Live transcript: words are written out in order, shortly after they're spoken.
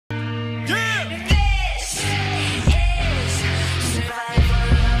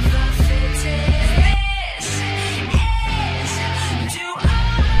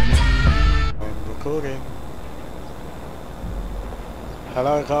recording.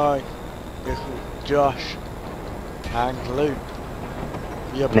 Hello guys, this is Josh and Luke.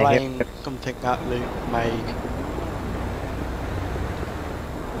 We are playing something that Luke made.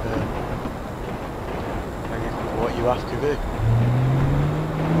 And this is what you have to do.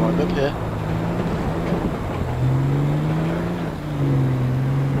 Right up here.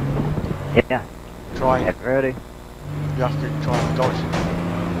 Yeah. Try and Get ready. you have to try and dodge.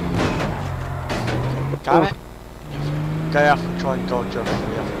 Damn it! You have to try and dodge us,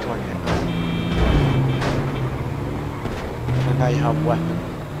 we have to try and hit them. And now you have weapon.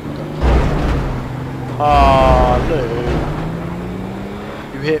 Ah, Luke!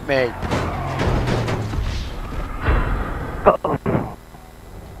 You hit me! Oh.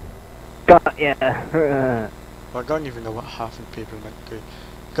 Got ya. I don't even know what half of people are meant to do.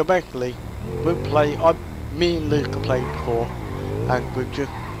 So basically, we play, me and Luke have played before, and we've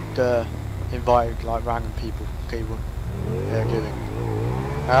just invited like random people to see what they're doing.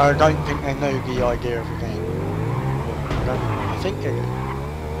 I don't think they know the idea of the game. I think they do.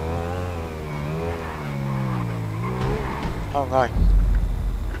 Oh no.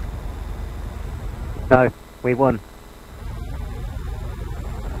 No, we won.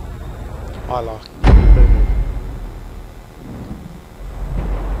 I lost.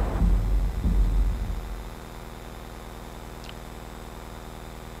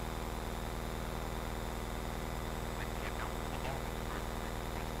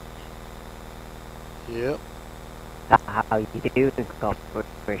 Yep. That's how you do the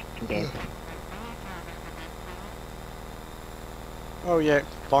cooperation game. Oh yeah,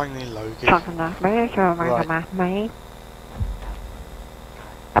 finally Logan. Talking about me, so Right. about me.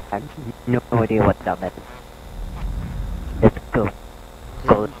 I have no idea what that meant. Let's go.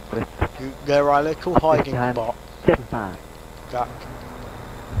 Go. There are little hiding spots Just fine. that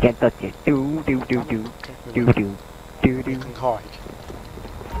Can't touch it. Do. you can hide.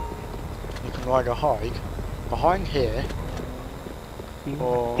 You can either hide behind here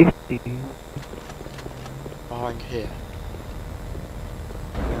or behind here.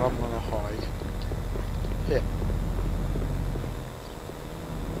 And I'm gonna hide here.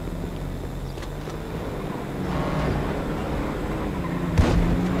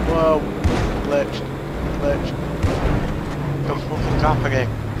 Whoa! Glitch. The fuck is happening?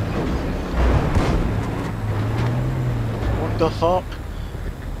 What the fuck?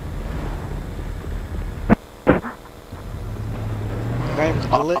 The game's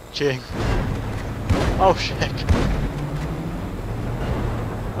glitching. Oh shit.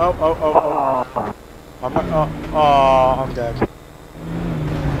 Oh. I'm dead.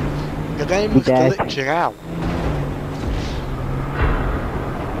 The game was glitching out.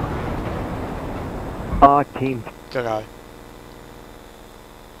 Oh, team. Dunno.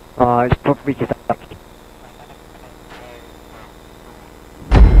 Oh, it's probably just up.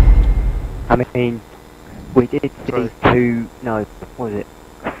 I mean, we did do two, no, what was it?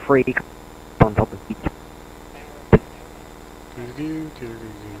 3 on top of each. Do.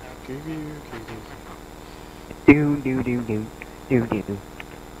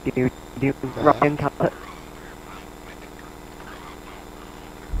 Ryan Cutlet.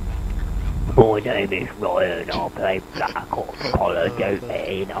 My name is Ryan, I play Black Ops Call of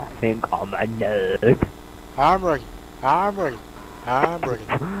Duty, and I think I'm a nerd. I'm ready.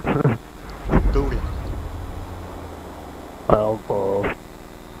 Do it. Oh, boy.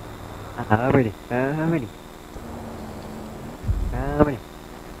 I'm ready.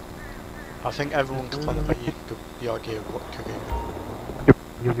 I think everyone's kind of got used to the idea of what to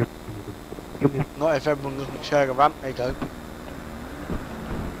do. Not if everyone doesn't share a ramp, they go.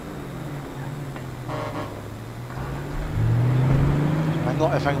 And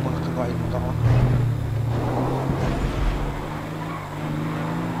not if anyone's not even got on.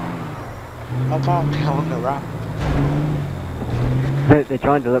 I can't get on the ramp. They're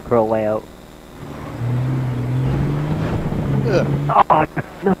trying to look for a way out. Ugh. Oh,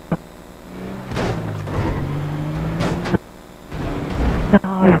 no.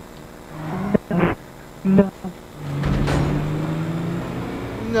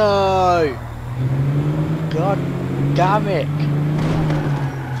 No! God damn it!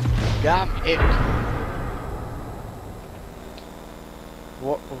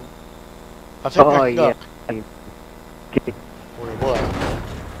 What? I think Oh, that's yeah. Or it was.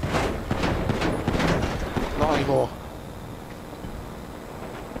 Not anymore.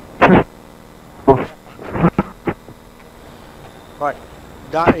 Right,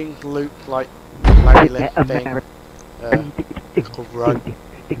 that includes like playlist thing. Called run.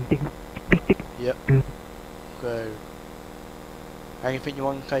 Yep. So, anything you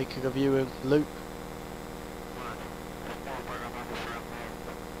want to take a review of Luke?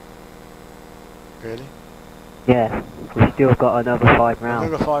 Really? Yeah, we've still got another 5 rounds.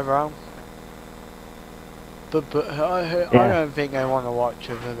 Another 5 rounds? But I Yeah. don't think I want to watch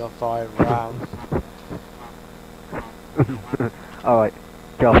another 5 rounds. Alright,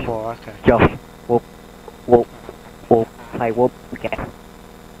 Josh. Oh, okay. Josh, we'll play one game.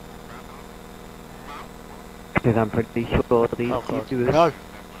 Because I'm pretty sure these Oh god. do it. No!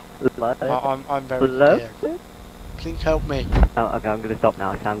 Hello? I'm very Hello? scared. Please help me. Oh, okay, I'm gonna stop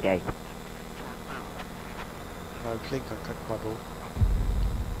now, I'm gay. No, please don't touch my ball.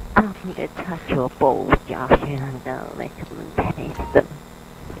 I'm gonna touch your balls, Josh, and I'm gonna lick them and taste them.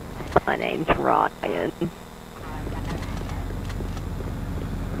 My name's Ryan.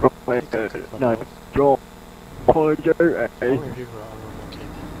 Please don't touch my No, ball. draw. Oh, How many people are on my team?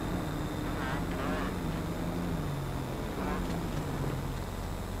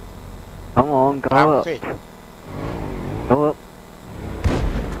 Come on, go I'm up. fit. Go up.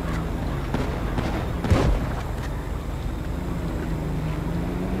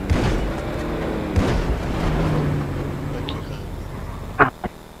 Thank you.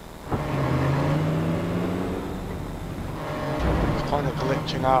 It's kind of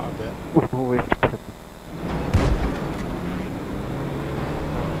glitching out a bit.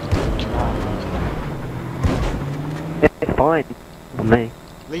 Glitching out. It's fine for me.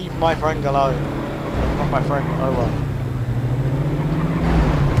 Leave my friend alone. Not my friend. Oh well.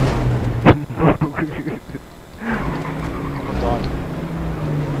 Someone died.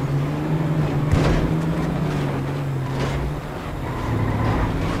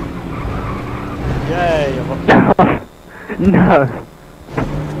 Yay! I'm up. No.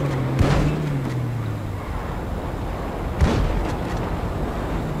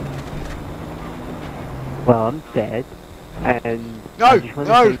 Well, I'm dead, and No, I just want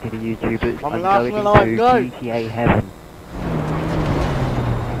no. to say to the YouTubers, I'm I'm last going alive, into no. GTA Heaven.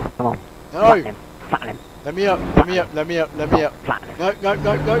 Come on, No! flatten him, Let me up, let me up, let me up, let me up. flatten him. No, no,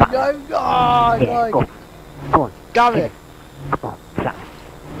 no, no, no! Ah, Yeah, no! go on, go on, Damn hit it! him. Come on, flatten him.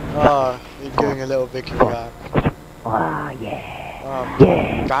 Oh, you're doing a little victory lap. Ah, yeah, Oh,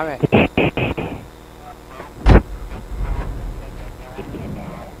 yeah. damn it.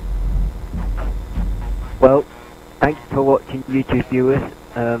 Well, thanks for watching, YouTube viewers.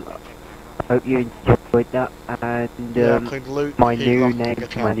 Hope you enjoyed that, and Yeah, I could loot my his new lost name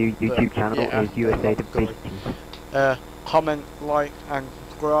account, for my new but YouTube channel yeah, is USA not good. Division. Comment, like, and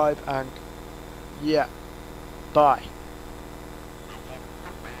subscribe, and yeah, bye.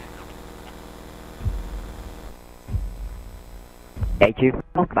 Stay tuned.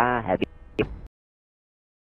 Bye. Heavy.